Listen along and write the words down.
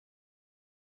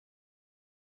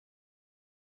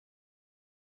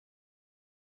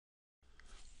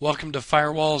Welcome to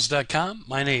Firewalls.com.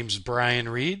 My name's Brian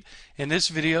Reed, and this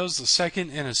video is the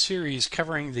second in a series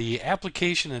covering the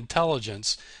application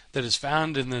intelligence that is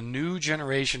found in the new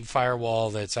generation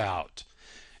firewall that's out.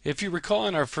 If you recall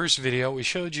in our first video, we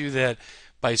showed you that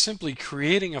by simply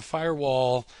creating a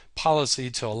firewall policy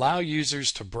to allow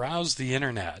users to browse the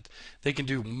internet, they can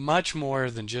do much more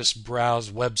than just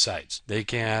browse websites. They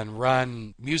can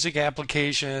run music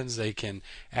applications, they can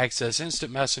access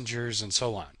instant messengers, and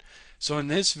so on. So in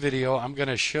this video, I'm going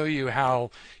to show you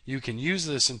how you can use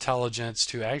this intelligence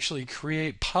to actually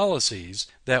create policies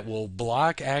that will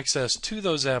block access to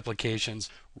those applications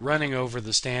running over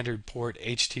the standard port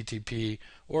HTTP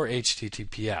or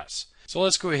HTTPS. So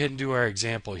let's go ahead and do our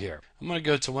example here. I'm going to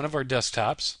go to one of our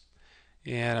desktops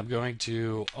and I'm going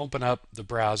to open up the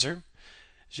browser.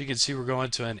 As you can see, we're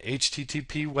going to an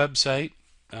HTTP website.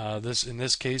 In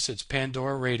this case, it's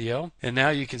Pandora Radio. And now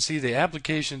you can see the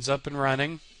application's up and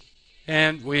running.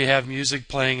 And we have music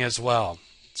playing as well.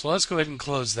 So let's go ahead and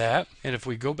close that. And if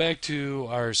we go back to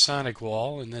our Sonic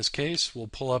wall, in this case, we'll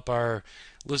pull up our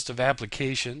list of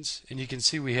applications. And you can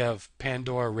see we have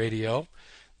Pandora Radio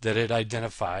that it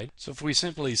identified. So if we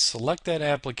simply select that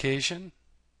application,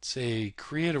 say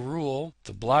create a rule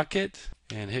to block it,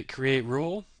 and hit create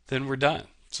rule, then we're done.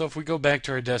 So if we go back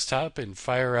to our desktop and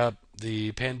fire up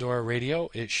the Pandora Radio,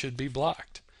 it should be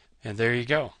blocked. And there you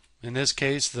go. In this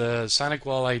case, the Sonic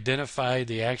wall identified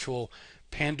the actual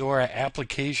Pandora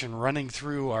application running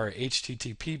through our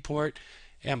HTTP port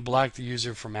and blocked the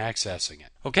user from accessing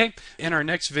it. Okay, in our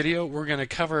next video, we're going to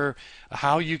cover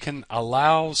how you can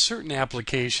allow certain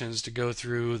applications to go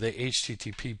through the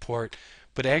HTTP port,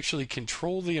 but actually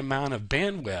control the amount of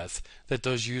bandwidth that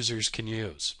those users can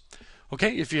use.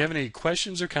 Okay, if you have any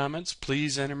questions or comments,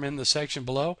 please enter them in the section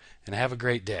below, and have a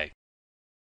great day.